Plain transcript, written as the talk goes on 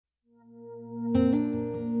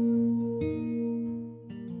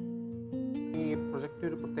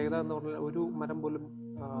ഒരു പ്രത്യേകത എന്ന് പറഞ്ഞാൽ ഒരു മരം പോലും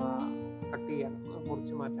കട്ട് ചെയ്യാൻ,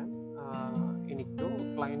 മുറിച്ച് മാറ്റാൻ എനിക്കോ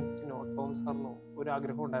ക്ലയൻറ്റിനോ ടോം സാറിനോ ഒരു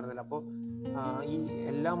ആഗ്രഹം ഉണ്ടായിരുന്നില്ല. അപ്പോൾ ഈ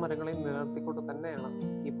എല്ലാ മരങ്ങളെയും നിലനിർത്തിക്കൊണ്ട് തന്നെയാണ്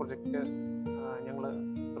ഈ പ്രൊജക്റ്റ് ഞങ്ങൾ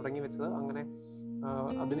തുടങ്ങി വെച്ചത്. അങ്ങനെ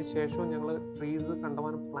അതിനുശേഷവും ഞങ്ങൾ ട്രീസ്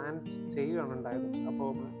കണ്ടമാനം പ്ലാൻ ചെയ്യുകയാണ് ഉണ്ടായത്.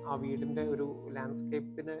 അപ്പോൾ ആ വീടിൻ്റെ ഒരു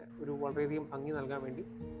ലാൻഡ്സ്കേപ്പിന് ഒരു വളരെയധികം ഭംഗി നൽകാൻ വേണ്ടി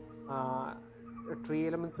ട്രീ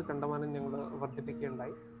എലമെൻറ്റ്സ് കണ്ടമാനം ഞങ്ങൾ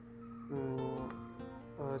വർദ്ധിപ്പിക്കുകയുണ്ടായി.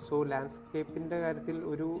 സോ ലാൻഡ്സ്കേപ്പിൻ്റെ കാര്യത്തിൽ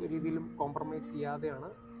ഒരു രീതിയിലും കോംപ്രമൈസ് ചെയ്യാതെയാണ്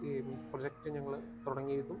ഈ പ്രൊജക്റ്റ് ഞങ്ങൾ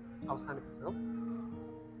തുടങ്ങിയതും അവസാനിപ്പിച്ചതും.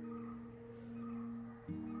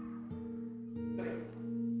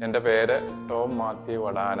 എൻ്റെ പേര് ടോം മാത്യു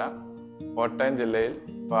വടാന. കോട്ടയം ജില്ലയിൽ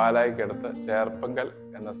പാലായ്ക്കടുത്ത് ചേർപ്പങ്കൽ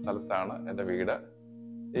എന്ന സ്ഥലത്താണ് എൻ്റെ വീട്.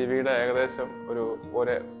 ഈ വീട് ഏകദേശം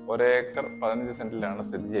ഒരു ഏക്കർ 15 സെൻറ്റിലാണ്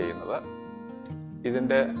സ്ഥിതി ചെയ്യുന്നത്.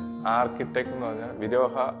 ഇതിൻ്റെ ആർക്കിടെക്ട് എന്ന് പറഞ്ഞാൽ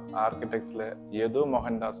വിരോഹ ആർക്കിടെക്ട്സിലെ യദു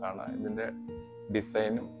മോഹൻദാസ് ആണ് ഇതിൻ്റെ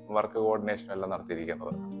ഡിസൈനും വർക്ക് കോർഡിനേഷനും എല്ലാം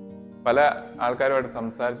നടത്തിയിരിക്കുന്നത്. പല ആൾക്കാരുമായിട്ട്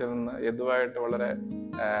സംസാരിച്ചതെന്ന് യദുവായിട്ട് വളരെ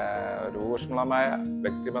ഒരു ഊഷ്മളമായ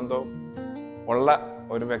വ്യക്തിബന്ധവും ഉള്ള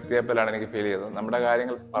ഒരു വ്യക്തിയെ പോലെയാണ് എനിക്ക് ഫീൽ ചെയ്തത്. നമ്മുടെ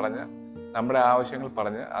കാര്യങ്ങൾ പറഞ്ഞ്, നമ്മുടെ ആവശ്യങ്ങൾ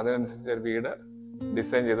പറഞ്ഞ് അതിനനുസരിച്ച് ഒരു വീട്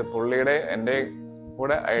ഡിസൈൻ ചെയ്ത് പുള്ളിയുടെ എൻ്റെ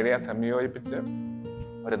കൂടെ ഐഡിയ സംയോജിപ്പിച്ച്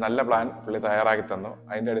ഒരു നല്ല പ്ലാൻ പുള്ളി തയ്യാറാക്കി തന്നു.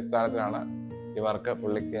 അതിൻ്റെ അടിസ്ഥാനത്തിലാണ് ഈ വർക്ക്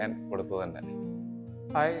പുള്ളിക്ക് ഞാൻ കൊടുത്തത് തന്നെ.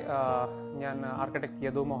 ഹായ്, ഞാൻ ആർക്കിടെക്ട്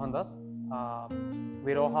യദു മോഹൻദാസ്.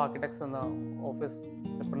 വിരോഹ ആർക്കിടെക്ട്സ് എന്ന ഓഫീസ്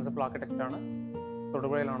പ്രിൻസിപ്പൽ ആർക്കിടെക്റ്റാണ്.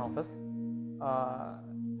 തൊടുപുഴയിലാണ് ഓഫീസ്.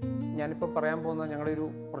 ഞാനിപ്പോൾ പറയാൻ പോകുന്ന ഞങ്ങളുടെ ഒരു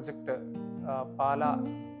പ്രൊജക്റ്റ്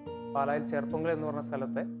പാലായിൽ ചേർപ്പങ്കൽ എന്ന് പറഞ്ഞ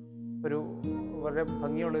സ്ഥലത്തെ ഒരു വളരെ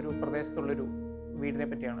ഭംഗിയുള്ളൊരു പ്രദേശത്തുള്ളൊരു വീടിനെ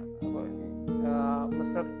പറ്റിയാണ്. അപ്പോൾ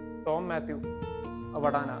mister Tom Mathew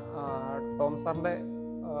Vadana, Tom സാറിൻ്റെ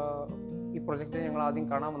ഈ പ്രൊജക്റ്റ് ഞങ്ങൾ ആദ്യം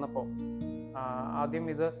കാണാൻ വന്നപ്പോൾ ആദ്യം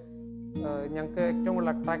ഇത് ഞങ്ങൾക്ക് ഏറ്റവും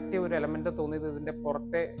കൂടുതൽ അട്രാക്റ്റീവ് ഒരു എലമെൻ്റ് തോന്നിയത് ഇതിൻ്റെ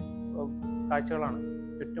പുറത്തെ കാഴ്ചകളാണ്.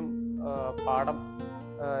 ചുറ്റും പാടം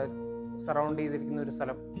സറൗണ്ട് ചെയ്തിരിക്കുന്ന ഒരു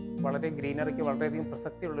സ്ഥലം, വളരെ ഗ്രീനറിക്ക് വളരെയധികം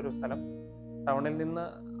പ്രസക്തിയുള്ളൊരു സ്ഥലം. ടൗണിൽ നിന്ന്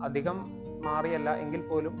അധികം മാറിയല്ല എങ്കിൽ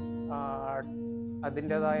പോലും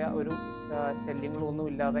അതിൻ്റേതായ ഒരു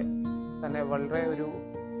ശല്യങ്ങളൊന്നുമില്ലാതെ തന്നെ വളരെ ഒരു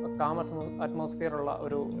കാം അറ്റ്മോസ്ഫിയർ ഉള്ള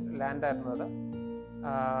ഒരു ലാൻഡായിരുന്നു അത്.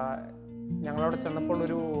 ഞങ്ങളവിടെ ചെന്നപ്പോൾ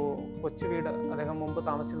ഒരു കൊച്ചു വീട്, അദ്ദേഹം മുമ്പ്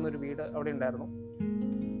താമസിച്ചിരുന്ന ഒരു വീട് അവിടെ ഉണ്ടായിരുന്നു.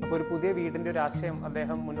 അപ്പോൾ ഒരു പുതിയ വീടിൻ്റെ ഒരു ആശയം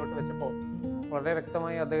അദ്ദേഹം മുന്നോട്ട് വെച്ചപ്പോൾ വളരെ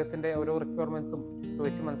വ്യക്തമായി അദ്ദേഹത്തിൻ്റെ ഓരോ റിക്വയർമെൻറ്റ്സും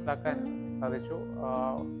ചോദിച്ച് മനസ്സിലാക്കാൻ സാധിച്ചു.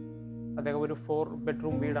 അദ്ദേഹം ഒരു 4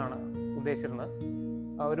 ബെഡ്റൂം വീടാണ് ഉദ്ദേശിച്ചിരുന്നത്.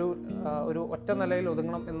 ഒരു ഒറ്റ നിലയിൽ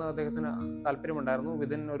ഒതുങ്ങണം എന്ന് അദ്ദേഹത്തിന് താല്പര്യമുണ്ടായിരുന്നു,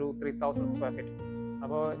 വിതിൻ ഒരു 3000 സ്ക്വയർ ഫീറ്റ്.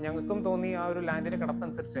 അപ്പോൾ ഞങ്ങൾക്കും തോന്നി ആ ഒരു ലാൻഡിൻ്റെ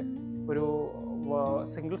കിടപ്പനുസരിച്ച് ഒരു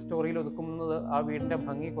സിംഗിൾ സ്റ്റോറിയിൽ ഒതുക്കുന്നത് ആ വീടിൻ്റെ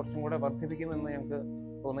ഭംഗി കുറച്ചും കൂടെ വർദ്ധിപ്പിക്കുമെന്ന് ഞങ്ങൾക്ക്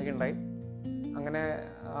തോന്നുകയുണ്ടായി. അങ്ങനെ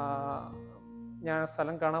ഞാൻ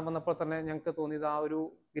സ്ഥലം കാണാൻ വന്നപ്പോൾ തന്നെ ഞങ്ങൾക്ക് തോന്നിയത് ആ ഒരു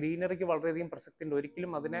ഗ്രീനറിക്ക് വളരെയധികം പ്രസക്തി ഉണ്ട്.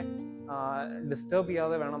 ഒരിക്കലും അതിനെ ഡിസ്റ്റർബ്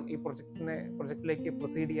ചെയ്യാതെ വേണം ഈ പ്രൊജക്റ്റിലേക്ക്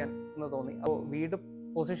പ്രൊസീഡ് ചെയ്യാൻ എന്ന് തോന്നി. അപ്പോൾ വീട്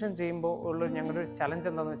പൊസിഷൻ ചെയ്യുമ്പോൾ ഉള്ള ഞങ്ങളുടെ ഒരു ചലഞ്ച്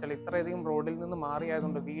എന്താണെന്ന് വെച്ചാൽ, ഇത്രയധികം റോഡിൽ നിന്ന്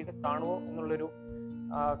മാറിയായതുകൊണ്ട് വീട് കാണുമോ എന്നുള്ളൊരു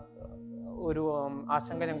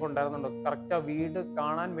ആശങ്ക ഞങ്ങൾക്ക് ഉണ്ടായിരുന്നുണ്ട്. കറക്റ്റ് ആ വീട്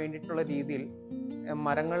കാണാൻ വേണ്ടിയിട്ടുള്ള രീതിയിൽ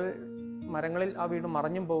മരങ്ങളിൽ ആ വീട്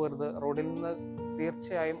മറഞ്ഞും പോകരുത്, റോഡിൽ നിന്ന്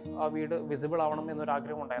തീർച്ചയായും ആ വീട് വിസിബിൾ ആവണം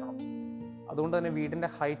എന്നൊരാഗ്രഹം ഉണ്ടായിരുന്നു. അതുകൊണ്ട് തന്നെ വീടിൻ്റെ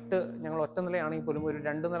ഹൈറ്റ് ഞങ്ങൾ ഒറ്റ നിലയാണെങ്കിൽ പോലും ഒരു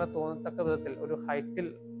 2 നില തോന്നത്തക്ക വിധത്തിൽ ഒരു ഹൈറ്റിൽ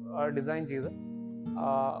ഡിസൈൻ ചെയ്ത്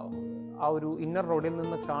ആ ഒരു ഇന്നർ റോഡിൽ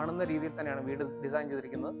നിന്ന് കാണുന്ന രീതിയിൽ തന്നെയാണ് വീട് ഡിസൈൻ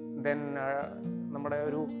ചെയ്തിരിക്കുന്നത്. ദെൻ നമ്മുടെ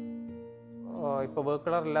ഒരു ഇപ്പോൾ വർക്ക്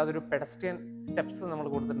കളർ ഇല്ലാതെ ഒരു പെഡസ്ട്രിയൻ സ്റ്റെപ്സ് നമ്മൾ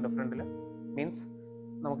കൊടുത്തിട്ടുണ്ട് ഫ്രണ്ടിൽ. മീൻസ്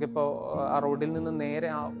നമുക്കിപ്പോൾ ആ റോഡിൽ നിന്ന് നേരെ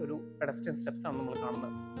ആ ഒരു പെഡസ്ട്രിയൻ സ്റ്റെപ്സാണ് നമ്മൾ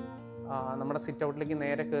കാണുന്നത്. നമ്മുടെ സിറ്റ് ഔട്ടിലേക്ക്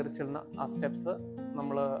നേരെ കയറി ചെല്ലുന്ന ആ സ്റ്റെപ്സ്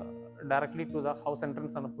നമ്മൾ directly to the house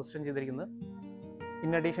entrance ആണ് പൊസിഷൻ ചെയ്തിരിക്കുന്നത്.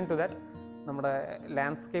 ഇൻ അഡീഷൻ ടു ദാറ്റ് നമ്മുടെ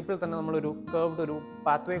ലാൻഡ്സ്കേപ്പിൽ തന്നെ നമ്മളൊരു കർവ്ഡ് ഒരു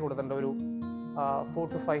പാത്വേ കൊടുത്തിട്ടുണ്ട്. ഒരു 4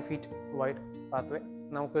 to 5 feet വൈഡ് പാത്വേ.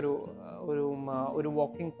 നമുക്കൊരു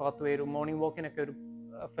വാക്കിംഗ് പാത്വേ, ഒരു മോർണിംഗ് വാക്കിനൊക്കെ ഒരു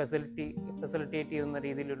ഫെസിലിറ്റേറ്റ് ചെയ്യുന്ന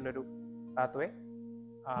രീതിയിലുള്ളൊരു പാത്വേ.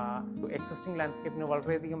 എക്സിസ്റ്റിംഗ് ലാൻഡ്സ്കേപ്പിന്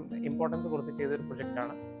വളരെയധികം ഇമ്പോർട്ടൻസ് കൊടുത്ത് ചെയ്തൊരു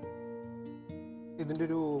പ്രൊജക്റ്റാണ്. ഇതിൻ്റെ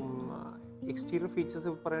ഒരു എക്സ്റ്റീരിയർ ഫീച്ചേഴ്സ്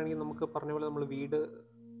പറയുകയാണെങ്കിൽ, നമുക്ക് പറഞ്ഞ പോലെ നമ്മൾ വീട്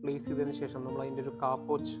പ്ലേസ് ചെയ്തതിന് ശേഷം നമ്മൾ അതിൻ്റെ ഒരു കാർ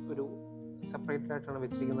പോർച്ച് ഒരു സെപ്പറേറ്റഡ് ആയിട്ടാണ്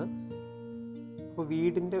വെച്ചിരിക്കുന്നത്. അപ്പോൾ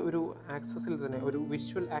വീടിൻ്റെ ഒരു ആക്സസിൽ തന്നെ ഒരു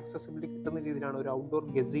വിഷ്വൽ ആക്സസിബിലിറ്റി കിട്ടുന്ന രീതിയിലാണ് ഒരു ഔട്ട്ഡോർ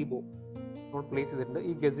ഗസീബോ നമ്മൾ പ്ലേസ് ചെയ്തിട്ടുണ്ട്.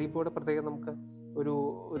 ഈ ഗസീബോയുടെ പ്രത്യേകം നമുക്ക് ഒരു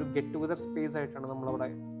ഗെറ്റ് ടുഗദർ സ്പേസ് ആയിട്ടാണ് നമ്മളവിടെ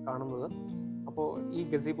കാണുന്നത്. അപ്പോൾ ഈ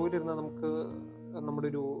ഗസീബോയിലിരുന്നാൽ നമുക്ക് നമ്മുടെ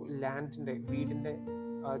ഒരു ലാൻഡിൻ്റെ വീടിൻ്റെ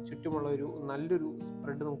ചുറ്റുമുള്ള ഒരു നല്ലൊരു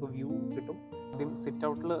സ്പ്രെഡ് നമുക്ക് വ്യൂ കിട്ടും. ആദ്യം സിറ്റ്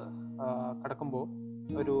ഔട്ടിൽ കിടക്കുമ്പോൾ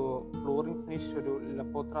ഒരു ഫ്ലോറിംഗ് ഫിനിഷ്, ഒരു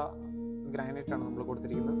ലപ്പോത്ര ഗ്രാനൈറ്റ് ആണ് നമ്മൾ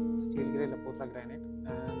കൊടുത്തിരിക്കുന്നത്, സ്റ്റീൽ ഗ്രേ ലപ്പോത്ര ഗ്രാനൈറ്റ്.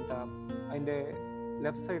 ആൻഡ് അതിൻ്റെ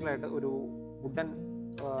ലെഫ്റ്റ് സൈഡിലായിട്ട് ഒരു വുഡൻ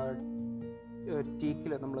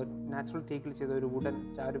ടീക്കിൽ, നമ്മൾ നാച്ചുറൽ ടീക്കിൽ ചെയ്ത ഒരു വുഡൻ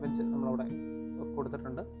ചാരുബെഞ്ച് നമ്മളവിടെ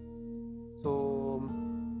കൊടുത്തിട്ടുണ്ട്. സോ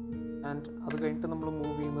ആൻഡ് അത് കഴിഞ്ഞിട്ട് നമ്മൾ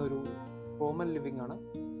മൂവ് ചെയ്യുന്ന ഒരു ഫോമൽ ലിവിങ് ആണ്.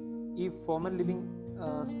 ഈ ഫോമൽ ലിവിങ്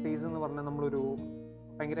സ്പേസ് എന്ന് പറഞ്ഞാൽ നമ്മളൊരു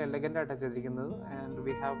ഭയങ്കര എലഗൻ്റ് ആയിട്ടാണ് ചെയ്തിരിക്കുന്നത്. And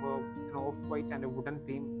we have of white and A wooden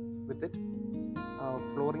theme with it.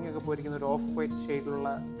 Flooring ഒക്കെ പോയിരിക്കുന്ന ഒരു ഓഫ് വൈറ്റ് ഷെയ്ഡിലുള്ള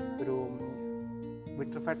ഒരു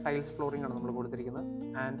വിട്രിഫൈഡ് ടൈൽസ് ഫ്ലോറിംഗ് ആണ് നമ്മൾ കൊടുത്തിരിക്കുന്നത്.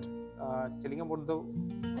 And telling about the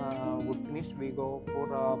would finish, we go for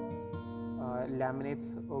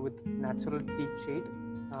laminates with natural teak shade.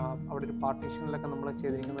 അവിടെ ഒരു പാർട്ടീഷനിലൊക്കെ നമ്മൾ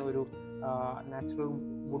ചെയ്തിരിക്കുന്ന ഒരു നാച്ചുറൽ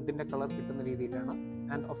വുഡിൻ്റെ കളർ കിട്ടുന്ന രീതിയിലാണ്.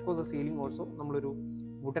 And of course ceiling also നമ്മളൊരു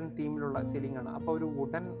വുഡൻ തീമിലുള്ള സീലിംഗ് ആണ്. അപ്പോൾ ഒരു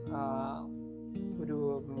വുഡൻ ഒരു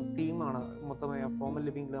തീമാണ് മൊത്തമായ ഫോമൽ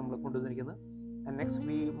ലിവിങ്ങിൽ നമ്മൾ കൊണ്ടുവന്നിരിക്കുന്നത്. And next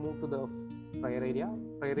we move to the prior area.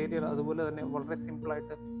 Prayer area അതുപോലെ തന്നെ വളരെ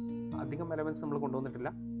സിമ്പിളായിട്ട് അധികം എലമെൻറ്റ്സ് നമ്മൾ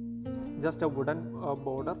കൊണ്ടുവന്നിട്ടില്ല. Just A wooden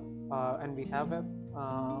border and we have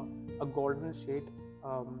A golden shade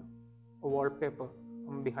wallpaper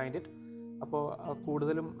behind it. അപ്പോൾ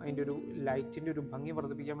കൂടുതലും അതിൻ്റെ ഒരു ലൈറ്റിൻ്റെ ഒരു ഭംഗി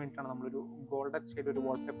വർദ്ധിപ്പിക്കാൻ വേണ്ടിയിട്ടാണ് നമ്മളൊരു ഗോൾഡൻ ഷെയ്ഡ് ഒരു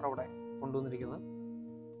വാൾപേപ്പർ അവിടെ കൊണ്ടുവന്നിരിക്കുന്നത്.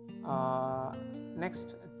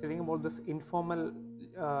 Next telling about this informal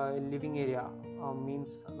living area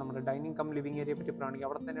means നമ്മുടെ ഡൈനിങ് കം ലിവിങ് ഏരിയയെ പറ്റി പറയുകയാണെങ്കിൽ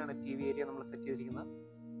അവിടെ തന്നെയാണ് ടി വി ഏരിയ നമ്മൾ സെറ്റ് ചെയ്തിരിക്കുന്നത്.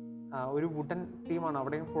 ഒരു വുഡൻ തീമാണ്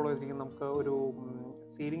അവിടെയും ഫോളോ ചെയ്തിരിക്കുന്നത്. നമുക്ക് ഒരു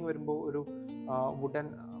സീലിംഗ് വരുമ്പോൾ ഒരു വുഡൻ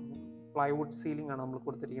പ്ലൈവുഡ് സീലിംഗ് ആണ് നമ്മൾ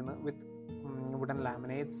കൊടുത്തിരിക്കുന്നത് വിത്ത് വുഡൻ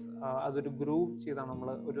ലാമിനേറ്റ്സ്. അതൊരു ഗ്രൂവ് ചെയ്താണ് നമ്മൾ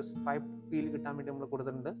ഒരു സ്ട്രൈപ്പ് ഫീൽ കിട്ടാൻ വേണ്ടി നമ്മൾ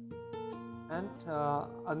കൊടുത്തിട്ടുണ്ട്.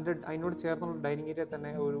 ആൻഡ് അതിനോട് ചേർന്നുള്ള ഡൈനിങ് ഏരിയ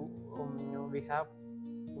തന്നെ ഒരു we have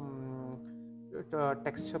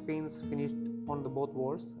texture pains finished on the both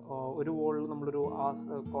walls. ഒരു വാളിൽ നമ്മളൊരു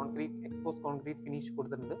കോൺക്രീറ്റ് എക്സ്പോസ് കോൺക്രീറ്റ് ഫിനിഷ്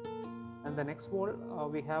കൊടുത്തിട്ടുണ്ട്. And the next wall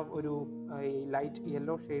we have ഒരു ലൈറ്റ്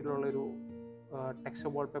യെല്ലോ ഷെയ്ഡിലുള്ള ഒരു ടെക്സ്ചർ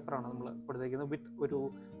വാൾപേപ്പറാണ് നമ്മൾ കൊടുത്തിരിക്കുന്നത് വിത്ത്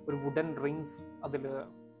ഒരു വുഡൻ റിങ്സ് അതിൽ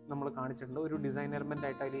നമ്മൾ കാണിച്ചിട്ടുണ്ട്. ഒരു ഡിസൈൻ എലമെൻ്റ്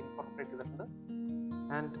ആയിട്ട് അതിൽ ഇൻകോർപ്പറേറ്റ് ചെയ്തിട്ടുണ്ട്.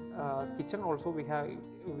 And kitchen also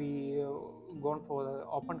we gone for the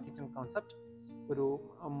open kitchen concept. ഒരു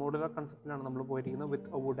മോഡുലർ കൺസെപ്റ്റിലാണ് നമ്മൾ പോയിരിക്കുന്നത്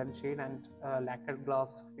വിത്ത് wooden shade and ലാക്കഡ്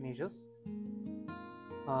glass finishes.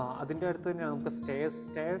 അതിൻ്റെ അടുത്ത് തന്നെയാണ് നമുക്ക്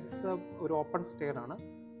സ്റ്റെയർസ് ഒരു ഓപ്പൺ സ്റ്റെയർ ആണ്.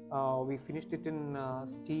 V finished it in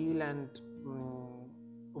steel and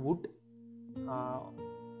would.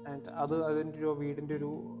 And അതിൻ്റെ ഒരു വീടിൻ്റെ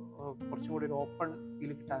ഒരു കുറച്ചും കൂടി ഒരു ഓപ്പൺ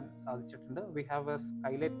ഫീൽ കിട്ടാൻ സാധിച്ചിട്ടുണ്ട്. We have A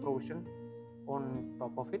skylight provision on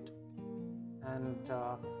top of it. And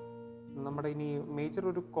നമ്മുടെ ഇനി മേജർ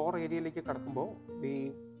ഒരു കോർ ഏരിയയിലേക്ക് കടക്കുമ്പോൾ we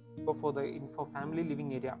go for family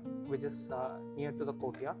living area which is near to the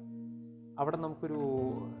courtyard. അവിടെ നമുക്കൊരു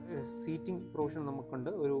സീറ്റിംഗ് പ്രൊവിഷൻ നമുക്കുണ്ട്,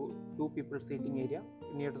 ഒരു 2 people seating area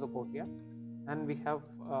near to the courtyard. And we have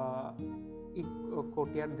ഈ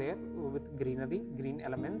courtyard there with green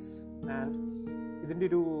elements. And ഇതിൻ്റെ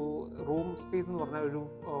ഒരു room space എന്ന് പറഞ്ഞാൽ ഒരു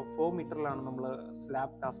 4 meterലാണ് നമ്മൾ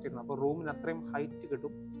സ്ലാബ് കാസ്റ്റ് ചെയ്യുന്നത്. അപ്പോൾ റൂമിന് അത്രയും ഹൈറ്റ്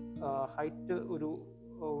കിട്ടും. ഹൈറ്റ് ഒരു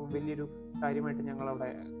വലിയൊരു കാര്യമായിട്ട് ഞങ്ങളവിടെ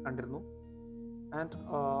കണ്ടിരുന്നു. ആൻഡ്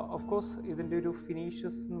ഓഫ് കോഴ്സ് ഇതിൻ്റെ ഒരു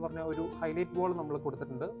ഫിനിഷസ് എന്ന് പറഞ്ഞാൽ ഒരു ഹൈലൈറ്റ് വാൾ നമ്മൾ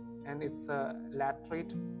കൊടുത്തിട്ടുണ്ട്. And it's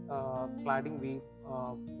laterite cladding we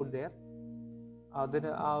put there. അതിന്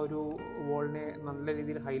ആ ഒരു വാളിനെ നല്ല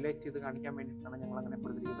രീതിയിൽ ഹൈലൈറ്റ് ചെയ്ത് കാണിക്കാൻ വേണ്ടിയിട്ടാണ് ഞങ്ങൾ അങ്ങനെ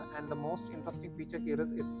കൊടുത്തിരിക്കുന്നത്. And the most interesting feature here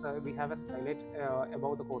is we have A skylight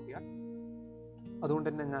above the courtyard. അതുകൊണ്ട്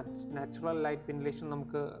തന്നെ നാച്ചുറൽ ലൈറ്റ് വെന്റിലേഷൻ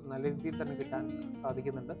നമുക്ക് നല്ല രീതിയിൽ തന്നെ കിട്ടാൻ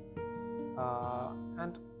സാധിക്കുന്നുണ്ട്.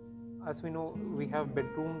 And as we know we have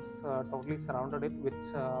bedrooms totally surrounded it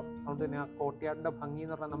which അതുകൊണ്ട് തന്നെ ആ കോർട്ട്യാർഡിൻ്റെ ഭംഗി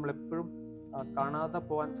എന്ന് പറഞ്ഞാൽ നമ്മളെപ്പോഴും കാണാതെ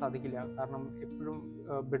പോകാൻ സാധിക്കില്ല. കാരണം എപ്പോഴും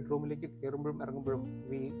ബെഡ്റൂമിലേക്ക് കയറുമ്പോഴും ഇറങ്ങുമ്പോഴും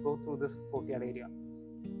we go through this courtyard area.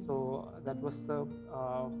 So that was the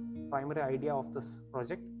primary idea of this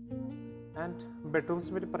project. And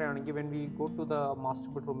ബെഡ്റൂംസിനെ പറ്റി പറയുകയാണെങ്കിൽ when we go to the master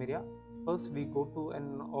bedroom area, first we go to N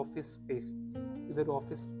office space. ഇതൊരു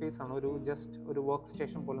office space ആണ്, ഒരു just ഒരു work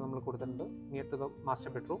station പോലെ നമ്മൾ കൊടുത്തിട്ടുണ്ട് near to the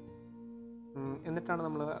master bedroom. എന്നിട്ടാണ്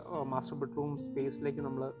നമ്മൾ മാസ്റ്റർ ബെഡ്റൂം സ്പേസിലേക്ക്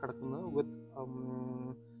നമ്മൾ കിടക്കുന്നത് വിത്ത്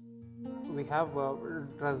we have a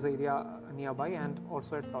dress area nearby and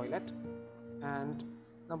also a toilet. And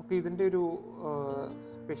നമുക്ക് ഇതിൻ്റെ ഒരു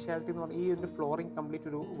സ്പെഷ്യാലിറ്റി എന്ന് പറഞ്ഞാൽ ഈ ഒരു ഫ്ലോറിംഗ് കംപ്ലീറ്റ്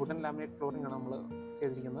ഒരു വുഡൻ ലാമിനേറ്റ് ഫ്ലോറിംഗ് ആണ് നമ്മൾ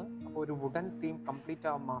ചെയ്തിരിക്കുന്നത്. അപ്പോൾ ഒരു വുഡൻ തീം കംപ്ലീറ്റ്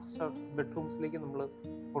ആ മാസ്റ്റർ ബെഡ്റൂംസിലേക്ക് നമ്മൾ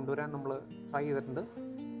കൊണ്ടുവരാൻ നമ്മൾ ട്രൈ ചെയ്തിട്ടുണ്ട്.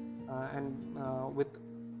 ആൻഡ് വിത്ത്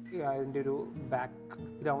അതിൻ്റെ ഒരു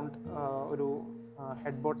ബാക്ക്ഗ്രൗണ്ട് ഒരു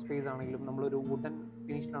ഹെഡ് ബോർഡ് സ്പേസ് ആണെങ്കിലും നമ്മളൊരു വുഡൻ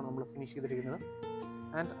ഫിനിഷിലാണ് നമ്മൾ ഫിനിഷ് ചെയ്തിരിക്കുന്നത്.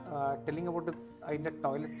 ആൻഡ് ടെല്ലിങ് അബൌട്ട് അതിൻ്റെ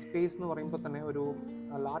ടോയ്ലറ്റ് സ്പേസ് എന്ന് പറയുമ്പോൾ തന്നെ ഒരു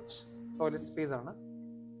ലാർജ് ടോയ്ലറ്റ് സ്പേസ് ആണ്.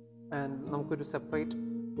 ആൻഡ് നമുക്കൊരു സെപ്പറേറ്റ്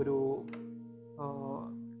ഒരു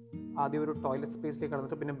ആദ്യം ഒരു ടോയ്ലറ്റ് സ്പേസിലേക്ക്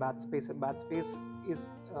കടന്നിട്ട് പിന്നെ Baat space is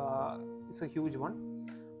A huge one.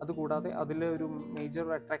 അതുകൂടാതെ അതിലൊരു മേജർ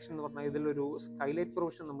അട്രാക്ഷൻ എന്ന് പറഞ്ഞാൽ ഇതിലൊരു സ്കൈലൈറ്റ്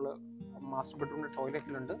പ്രൊവിഷൻ നമ്മൾ മാസ്റ്റർ ബെഡ്റൂമിൻ്റെ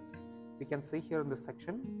ടോയ്ലറ്റിലുണ്ട്. We can see here in this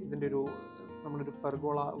section. ഇതിൻ്റെ നമ്മളൊരു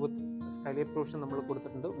പെർഗോള വിത്ത് സ്കൈലൈറ്റ് പ്രൊവിഷൻ നമ്മൾ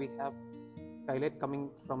കൊടുത്തിട്ടുണ്ട്. We have skylight coming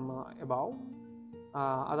from above.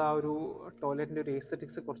 അത് ആ ഒരു ടോയ്ലറ്റിൻ്റെ ഒരു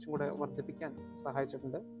എസ്തെറ്റിക്സ് കുറച്ചും കൂടെ വർദ്ധിപ്പിക്കാൻ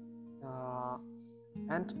സഹായിച്ചിട്ടുണ്ട്.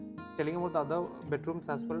 And telling about the other bedrooms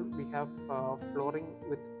as well, we have flooring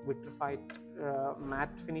with vitrified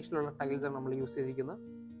മാറ്റ് ഫിനിഷിലുള്ള ടൈൽസാണ് നമ്മൾ യൂസ് ചെയ്തിരിക്കുന്നത്.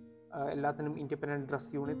 എല്ലാത്തിനും independent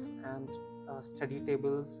dress units and study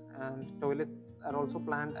tables, and toilets are also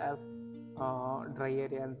planned as dry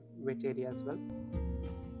area and wet area as well.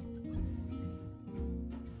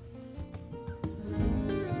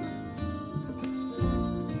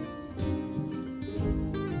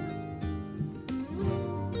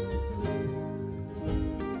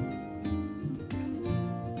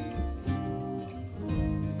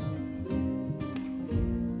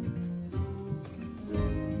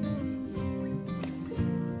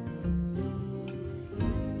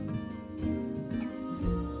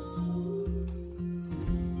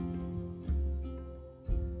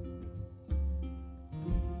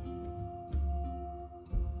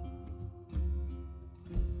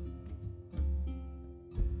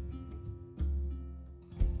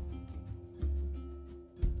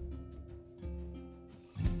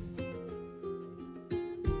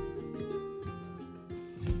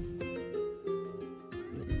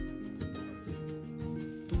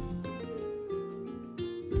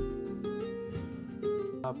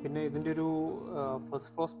 പിന്നെ ഇതിൻ്റെ ഒരു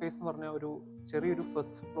first floor space എന്ന് പറഞ്ഞാൽ ഒരു ചെറിയൊരു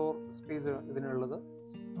ഫസ്റ്റ് ഫ്ലോർ സ്പേസ് ഇതിനുള്ളത്.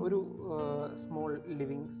 ഒരു സ്മോൾ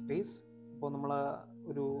ലിവിങ് സ്പേസ്. അപ്പോൾ നമ്മൾ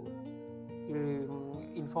ഒരു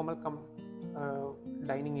ഇൻഫോർമൽ കം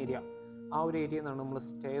ഡൈനിങ് ഏരിയ, ആ ഒരു ഏരിയയിൽ നിന്നാണ് നമ്മൾ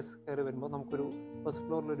സ്റ്റെയർസ് കയറി വരുമ്പോൾ നമുക്കൊരു ഫസ്റ്റ്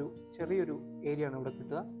ഫ്ലോറിലൊരു ചെറിയൊരു ഏരിയ ആണ് ഇവിടെ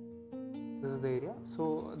കിട്ടുക. This is the area. So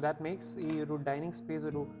that makes ഈ ഒരു ഡൈനിങ് സ്പേസ്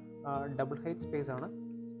ഒരു ഡബിൾ ഹൈറ്റ് സ്പേസ് ആണ്.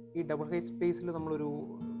 ഈ ഡബിൾ ഹൈറ്റ് സ്പേസിൽ നമ്മളൊരു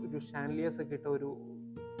ഷാൻലിയേഴ്സ് ഒക്കെ ഇട്ട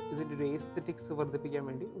ഇതിൻ്റെ ഒരു എസ്തെറ്റിക്സ് വർദ്ധിപ്പിക്കാൻ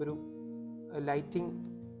വേണ്ടി ഒരു ലൈറ്റിംഗ്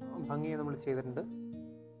ഭംഗിയെ നമ്മൾ ചെയ്തിട്ടുണ്ട്.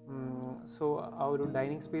 സോ ആ ഒരു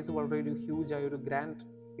ഡൈനിങ് സ്പേസ് വളരെ ഒരു ഹ്യൂജ് ആയ ഒരു ഗ്രാൻഡ്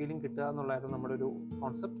ഫീലിംഗ് കിട്ടുക എന്നുള്ളതായിരുന്നു നമ്മുടെ ഒരു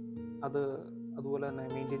കോൺസെപ്റ്റ്. അതുപോലെ തന്നെ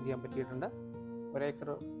മെയിൻറ്റെയിൻ ചെയ്യാൻ പറ്റിയിട്ടുണ്ട്. 1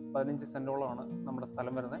 ഏക്കർ 15 സെൻറ്റോളമാണ് നമ്മുടെ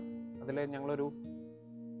സ്ഥലം വരുന്നത്. അതിൽ ഞങ്ങളൊരു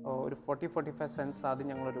 40-45 സെൻസ് ആദ്യം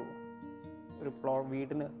ഞങ്ങളൊരു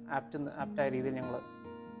വീടിന് ആപ്റ്റായ രീതിയിൽ ഞങ്ങൾ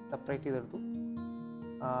സെപ്പറേറ്റ് ചെയ്തെടുത്തു.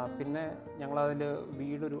 പിന്നെ ഞങ്ങളതിൽ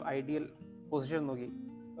വീടൊരു ഐഡിയൽ പൊസിഷൻ നോക്കി,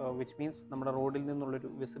 വിച്ച് മീൻസ് നമ്മുടെ റോഡിൽ നിന്നുള്ളൊരു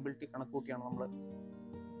വിസിബിലിറ്റി കണക്ക് കൂട്ടിയാണ് നമ്മൾ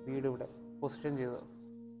വീട് ഇവിടെ പൊസിഷൻ ചെയ്തത്.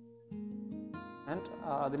 ആൻഡ്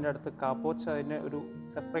അതിൻ്റെ അടുത്ത് കാപ്പോച്ച് അതിനെ ഒരു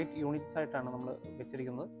സെപ്പറേറ്റ് യൂണിറ്റ്സ് ആയിട്ടാണ് നമ്മൾ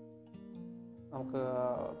വെച്ചിരിക്കുന്നത്. നമുക്ക്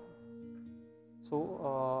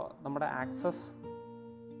നമ്മുടെ ആക്സസ്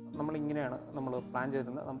നമ്മളിങ്ങനെയാണ് നമ്മൾ പ്ലാൻ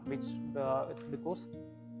ചെയ്തിരുന്നത്. വിച്ച് ബിക്കോസ്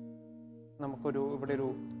ഇവിടെ ഒരു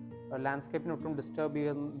ലാൻഡ്സ്കേപ്പിനെ ഒട്ടും ഡിസ്റ്റർബ്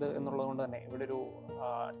ചെയ്യുന്നത് എന്നുള്ളത് കൊണ്ട് തന്നെ ഇവിടെ ഒരു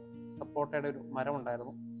സപ്പോർട്ടയുടെ ഒരു മരം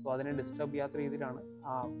ഉണ്ടായിരുന്നു. സോ അതിനെ ഡിസ്റ്റർബ് ചെയ്യാത്ത രീതിയിലാണ്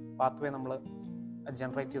ആ പാത്വേ നമ്മൾ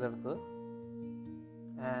ജനറേറ്റ് ചെയ്തെടുത്തത്.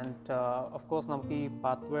 ആൻഡ് ഓഫ് കോഴ്സ് നമുക്ക് ഈ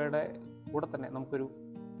പാത്വേയുടെ കൂടെ തന്നെ നമുക്കൊരു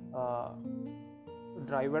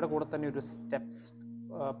ഡ്രൈവേയുടെ കൂടെ തന്നെ ഒരു സ്റ്റെപ്സ്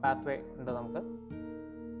പാത്വേ ഉണ്ട് നമുക്ക്.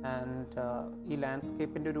 ആൻഡ് ഈ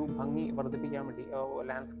ലാൻഡ്സ്കേപ്പിൻ്റെ ഒരു ഭംഗി വർദ്ധിപ്പിക്കാൻ വേണ്ടി,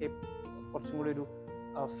 ലാൻഡ്സ്കേപ്പ് കുറച്ചും കൂടി ഒരു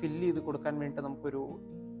ഫില്ല് ചെയ്ത് കൊടുക്കാൻ വേണ്ടിയിട്ട് നമുക്കൊരു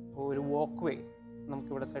വാക്ക് വേ,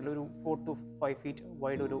 നമുക്കിവിടെ സൈഡിൽ ഒരു 4 to 5 feet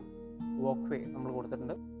വൈഡ് ഒരു വാക്ക് വേ നമ്മൾ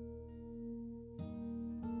കൊടുത്തിട്ടുണ്ട്.